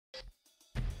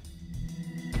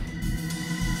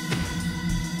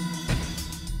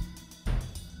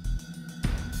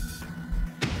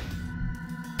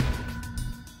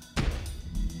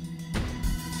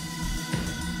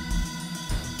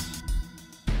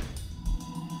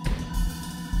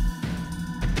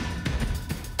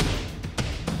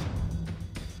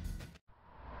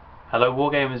Hello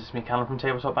Wargamers, it's me Callum from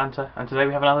TableTopBanter, and today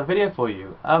we have another video for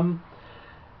you.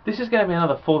 This is going to be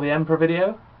another For the Emperor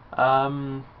video,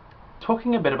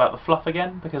 talking a bit about the fluff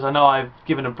again, because I know I've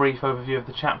given a brief overview of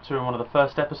the chapter in one of the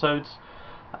first episodes.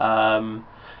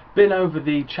 Been over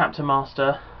the chapter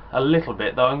master a little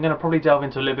bit, though I'm going to probably delve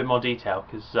into a little bit more detail,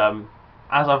 because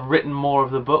as I've written more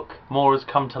of the book, more has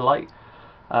come to light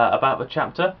about the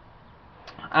chapter.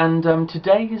 And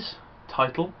today's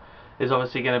title is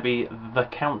obviously going to be The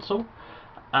Council,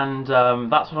 and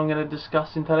that's what I'm going to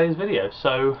discuss in today's video.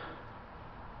 So,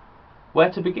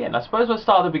 where to begin? I suppose we'll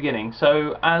start at the beginning.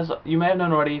 So, as you may have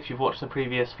known already if you've watched the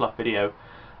previous fluff video,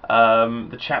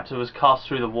 the chapter was cast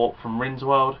through the warp from Rin's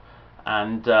world,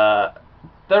 and there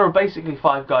are basically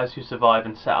 5 guys who survive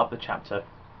and set up the chapter.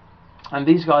 And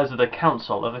these guys are the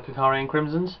Council of the Kikarian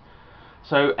Crimsons.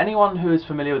 So, anyone who is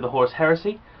familiar with the Horus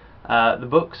Heresy, the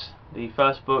books, the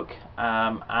first book,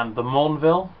 and the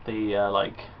Mournville, the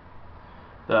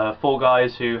 4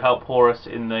 guys who help Horus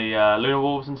in the Lunar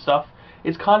Wolves and stuff,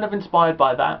 it's kind of inspired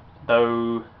by that,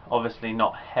 though obviously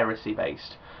not heresy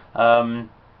based. The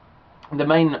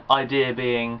main idea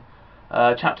being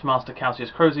Chapter Master Cassius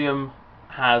Crosium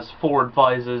has 4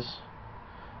 advisors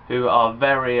who are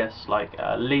various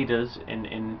leaders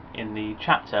in the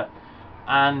chapter,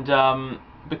 and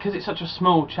because it's such a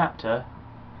small chapter,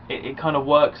 it kind of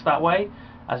works that way,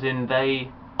 as in they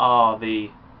are the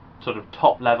sort of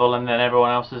top level and then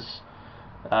everyone else is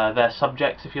their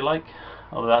subjects, if you like,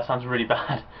 although that sounds really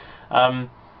bad.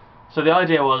 So the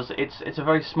idea was, it's a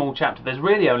very small chapter. There's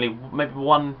really only maybe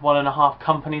one and a half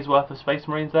companies worth of Space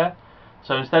Marines there,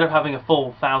 so instead of having a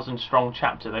full 1,000 strong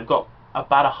chapter, they've got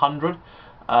about 100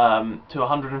 to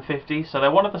 150, so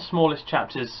they're one of the smallest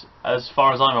chapters as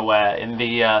far as I'm aware in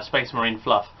the Space Marine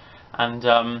fluff. And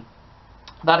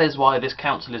that is why this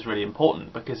council is really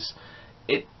important, because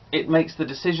it makes the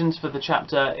decisions for the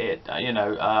chapter. It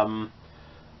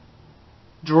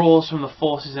draws from the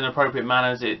forces in appropriate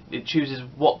manners. It chooses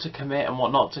what to commit and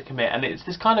what not to commit, and it's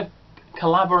this kind of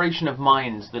collaboration of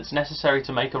minds that's necessary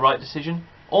to make a right decision,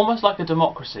 almost like a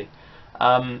democracy.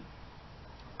 And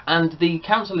the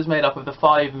council is made up of the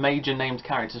 5 major named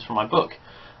characters from my book.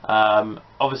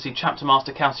 Obviously, Chapter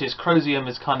Master Cassius Crosium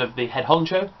is kind of the head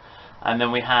honcho. And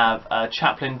then we have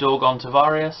Chaplain Dorgon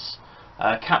Tavarius,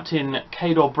 Captain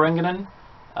Kador Brenganen,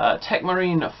 Tech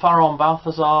Marine Faron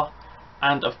Balthazar,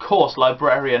 and of course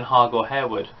Librarian Hargor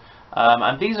Harewood.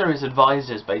 And these are his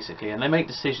advisors basically, and they make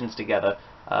decisions together.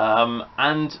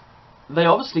 And they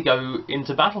obviously go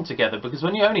into battle together, because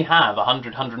when you only have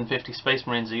 100-150 Space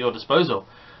Marines at your disposal,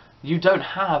 you don't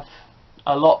have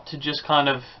a lot to just kind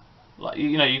of,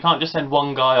 you can't just send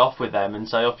one guy off with them and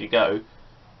say off you go.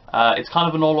 It's kind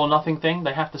of an all or nothing thing.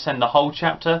 They have to send the whole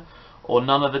chapter or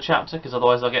none of the chapter, because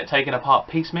otherwise they'll get taken apart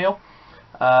piecemeal.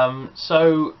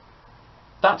 So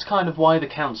that's kind of why the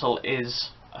council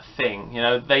is a thing.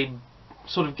 They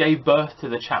sort of gave birth to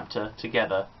the chapter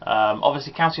together.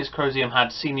 Obviously Cassius Crosium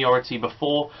had seniority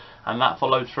before, and that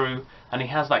followed through, and he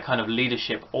has that kind of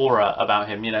leadership aura about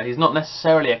him. He's not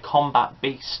necessarily a combat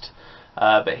beast,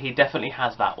 but he definitely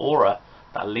has that aura,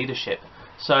 that leadership.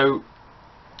 So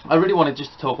I really wanted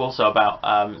just to talk also about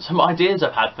some ideas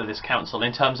I've had for this council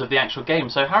in terms of the actual game.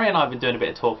 So Harry and I have been doing a bit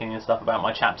of talking and stuff about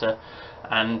my chapter,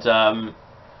 and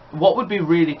what would be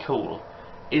really cool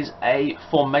is a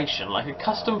formation, like a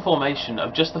custom formation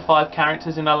of just the 5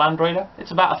 characters in our Land Raider.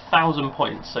 It's about 1,000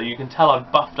 points, so you can tell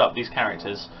I've buffed up these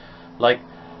characters.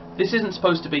 This isn't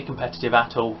supposed to be competitive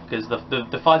at all, because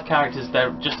the 5 characters,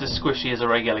 they're just as squishy as a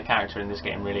regular character in this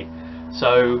game, really.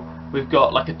 So we've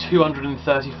got like a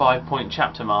 235 point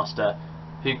chapter master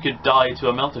who could die to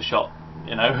a melter shot,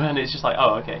 and it's just like,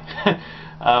 oh, okay.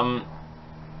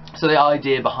 So the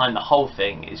idea behind the whole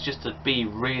thing is just to be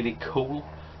really cool.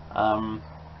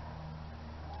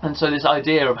 And so this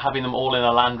idea of having them all in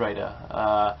a Land Raider,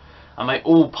 and they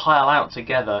all pile out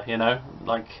together,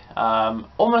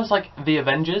 almost like the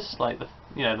Avengers, like the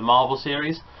Marvel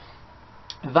series.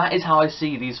 That is how I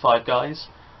see these 5 guys.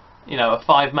 A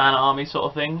 5-man army sort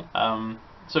of thing.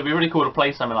 So it'd be really cool to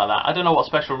play something like that. I don't know what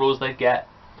special rules they'd get,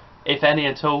 if any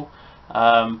at all,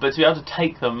 but to be able to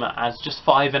take them as just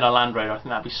 5 in a Land Raider, I think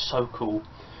that'd be so cool.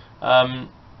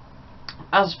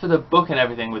 As for the book and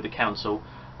everything with the council,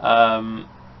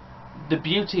 the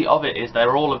beauty of it is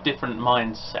they're all of different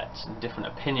mindsets and different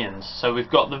opinions. So we've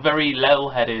got the very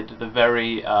level-headed, the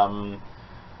very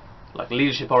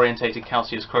leadership-orientated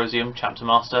Cassius Crosium, Chapter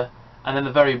Master, and then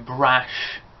the very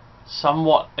brash,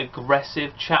 somewhat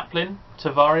aggressive Chaplain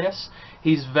Tavarius.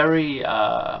 He's very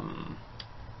hard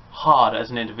as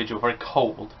an individual, very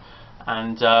cold,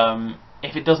 and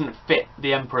if it doesn't fit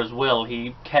the Emperor's will,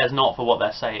 he cares not for what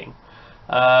they're saying.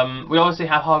 We obviously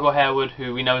have Hargor Harewood,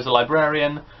 who we know is a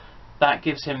librarian. That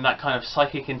gives him that kind of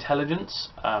psychic intelligence,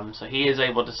 so he is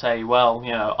able to say, well,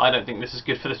 you know, I don't think this is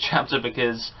good for the chapter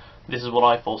because this is what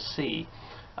I foresee.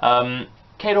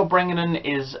 Cador Brengenan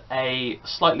is a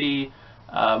slightly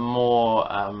more...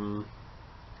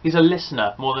 he's a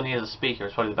listener more than he is a speaker,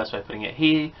 is probably the best way of putting it.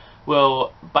 He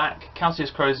will back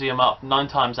Cassius Crosium up 9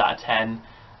 times out of 10,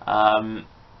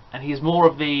 and he's more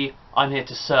of the I'm here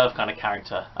to serve kind of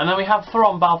character. And then we have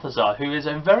Thoron Balthazar, who is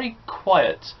a very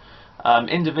quiet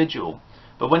individual,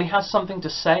 but when he has something to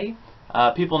say,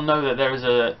 people know that there is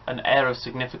an air of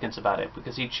significance about it,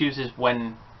 because he chooses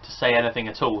when to say anything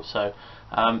at all. So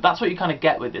that's what you kind of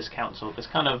get with this council, this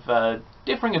kind of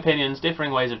differing opinions,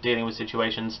 differing ways of dealing with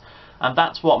situations, and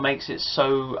that's what makes it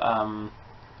so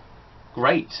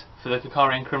great for the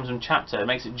Kikarian Crimson chapter. It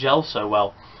makes it gel so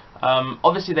well.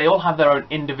 Obviously they all have their own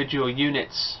individual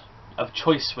units of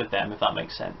choice with them, if that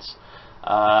makes sense.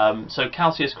 So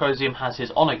Cassius Crosium has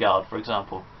his Honour Guard, for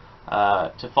example,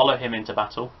 to follow him into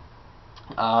battle.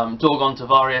 Dorgon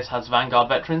Tavarius has Vanguard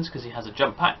Veterans because he has a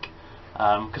jump pack,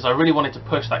 because I really wanted to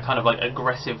push that kind of like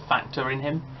aggressive factor in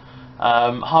him.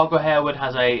 Hargor Harewood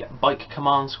has a Bike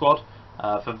Command Squad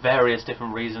for various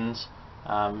different reasons.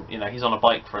 You know, he's on a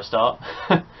bike for a start.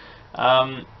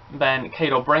 Then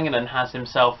Cador Brengenan has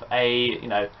himself a, you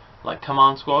know, like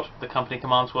command squad, the company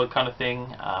command squad kind of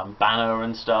thing, banner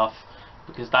and stuff,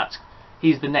 because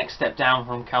he's the next step down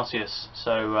from Cassius,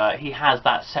 so he has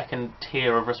that second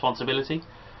tier of responsibility.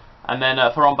 And then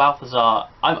Thoron Balthazar,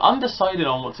 I'm undecided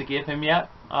on what to give him yet.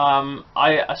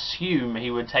 I assume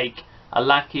he would take a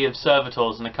lackey of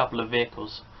servitors and a couple of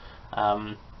vehicles,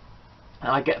 and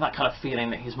I get that kind of feeling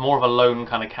that he's more of a lone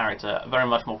kind of character, very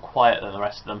much more quiet than the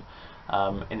rest of them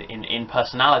in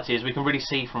personality, as we can really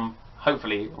see from,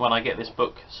 hopefully, when I get this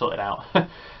book sorted out.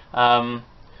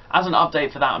 As an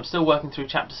update for that, I'm still working through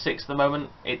Chapter 6 at the moment.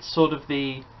 It's sort of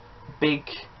the big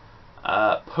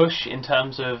push in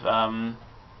terms of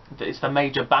it's the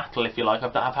major battle, if you like.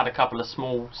 I've had a couple of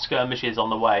small skirmishes on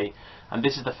the way, and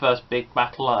this is the first big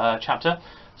battle chapter,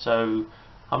 so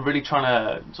I'm really trying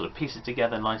to sort of piece it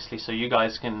together nicely so you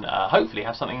guys can hopefully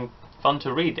have something fun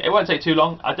to read. It won't take too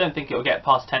long. I don't think it will get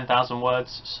past 10,000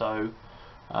 words, so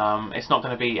it's not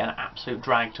going to be an absolute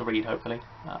drag to read, hopefully.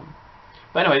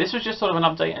 But anyway, this was just sort of an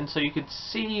update, and so you could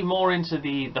see more into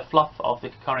the fluff of the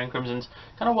Kikarian Crimsons,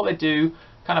 kind of what they do,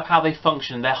 kind of how they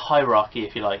function, their hierarchy,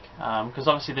 if you like. Because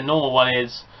obviously the normal one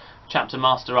is chapter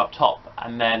master up top,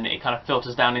 and then it kind of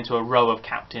filters down into a row of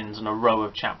captains and a row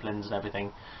of chaplains and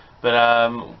everything.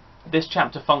 But this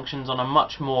chapter functions on a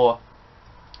much more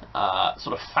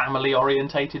sort of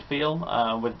family-orientated feel,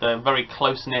 with the very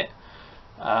close-knit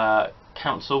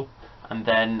council, and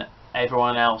then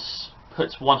everyone else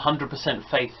puts 100%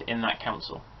 faith in that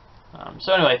council.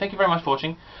 So anyway, thank you very much for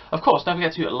watching. Of course, don't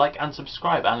forget to like and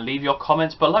subscribe and leave your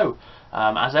comments below.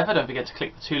 As ever, don't forget to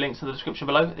click the 2 links in the description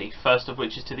below, the first of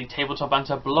which is to the Tabletop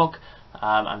Banter blog,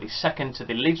 and the second to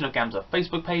the Legion of Gamza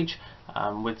Facebook page,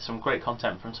 with some great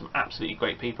content from some absolutely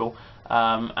great people.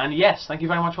 And yes, thank you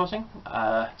very much for watching.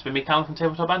 It's been me, Callum, from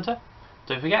Tabletop Banter.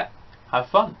 Don't forget, have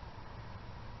fun.